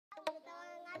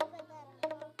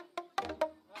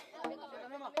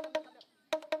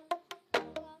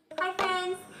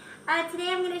Today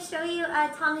I'm going to show you a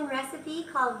Tongan recipe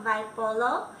called Vai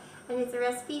Polo, and it's a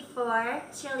recipe for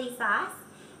chili sauce.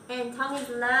 And Tongans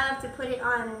love to put it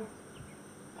on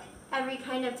every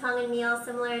kind of Tongan meal,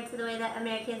 similar to the way that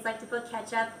Americans like to put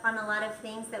ketchup on a lot of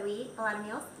things that we eat, a lot of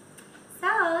meals.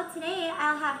 So today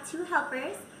I'll have two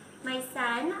helpers, my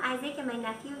son Isaac and my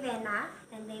nephew Vena,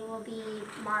 and they will be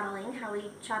modeling how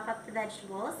we chop up the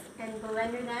vegetables and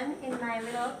blender them in my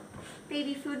little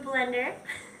baby food blender.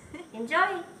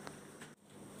 Enjoy!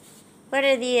 What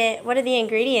are the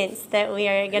ingredients that we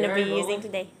are going to be using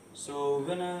today? So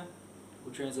Vena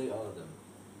will translate all of them.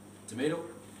 Tomato.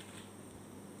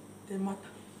 Tomato.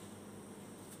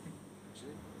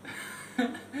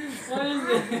 What is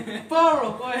it?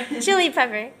 Polo. Chili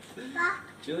pepper.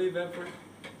 Chili pepper.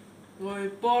 Vai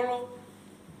Polo.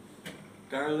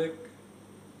 Garlic.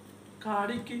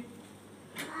 Kariki.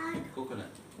 Coconut.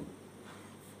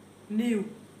 New.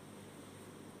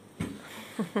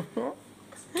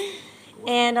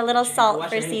 And a little salt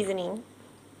for seasoning.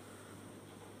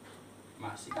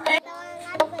 Masi.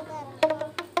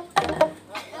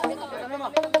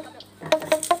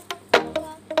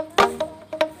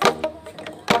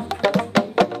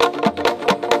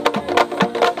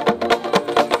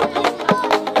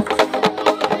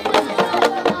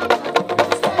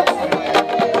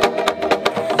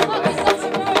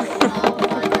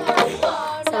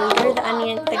 So we threw the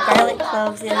onion, the garlic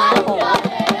cloves in the hole.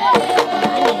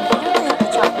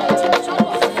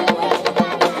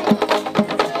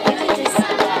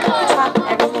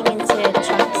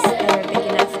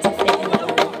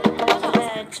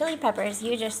 Peppers,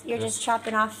 you're just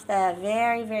chopping off the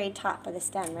very top of the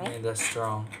stem, right? And that's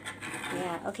strong.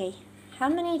 Yeah, okay. How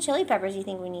many chili peppers do you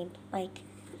think we need? Like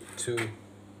 2.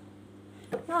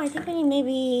 No, I think we need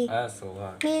maybe That's a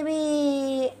lot.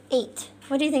 maybe 8.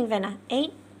 What do you think, Vena?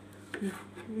 8?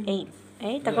 8.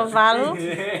 Eh? Tako valo?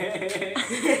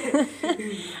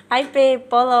 Vai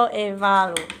Polo e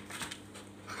valo.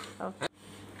 Okay.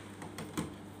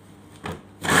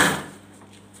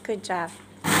 Good job.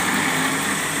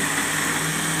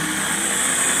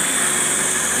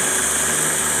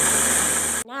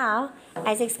 Now,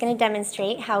 Isaac's going to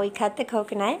demonstrate how we cut the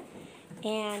coconut,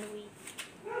 and we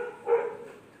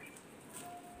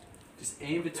just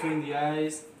aim between the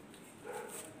eyes.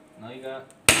 Now you got.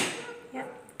 Yep,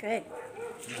 good.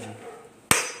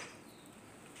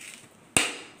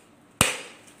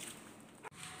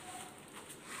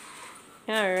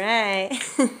 All right.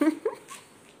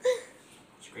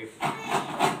 Scrape.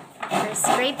 We're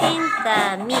scraping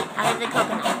the meat out of the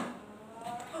coconut.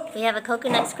 We have a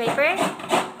coconut scraper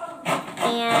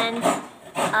and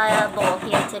a bowl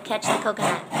here to catch the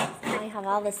coconut. Now we have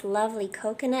all this lovely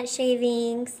coconut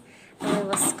shavings, and we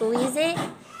will squeeze it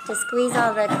to squeeze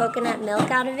all the coconut milk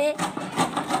out of it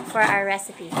for our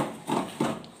recipe.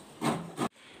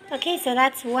 Okay, so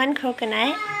that's one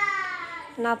coconut,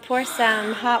 and I'll pour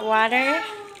some hot water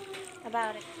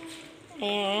about it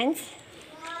and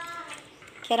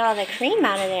get all the cream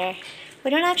out of there. We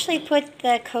don't actually put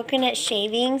the coconut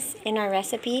shavings in our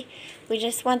recipe. We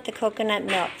just want the coconut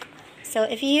milk. So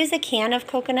if you use a can of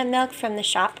coconut milk from the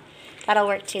shop, that'll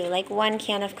work too. Like 1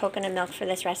 can of coconut milk for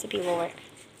this recipe will work.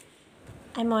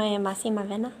 I'm Masima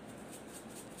Vena.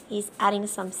 He's adding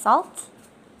some salt.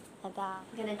 I'm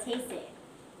gonna taste it.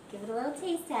 Give it a little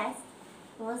taste test,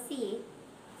 and we'll see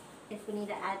if we need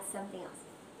to add something else.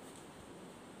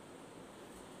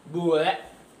 Bleh.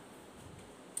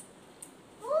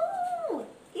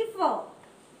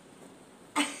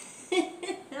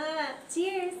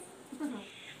 Cheers!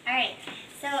 Alright,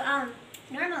 so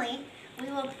normally we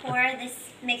will pour this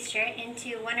mixture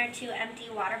into 1 or 2 empty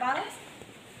water bottles,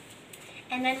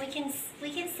 and then we can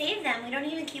save them. We don't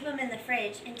even keep them in the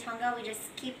fridge. In Tonga, we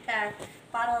just keep the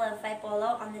bottle of Vai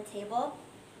Polo on the table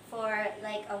for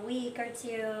like a week or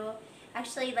 2.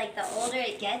 Actually, like the older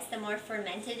it gets, the more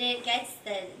fermented it gets,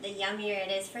 the yummier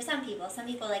it is for some people. Some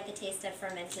people like the taste of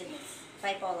fermented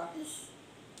Vai Polo.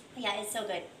 Yeah, it's so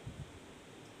good.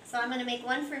 So I'm going to make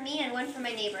 1 for me and 1 for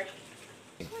my neighbor.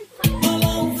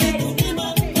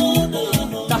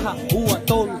 Taha ua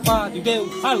tolu pa di deu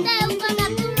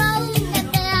halu.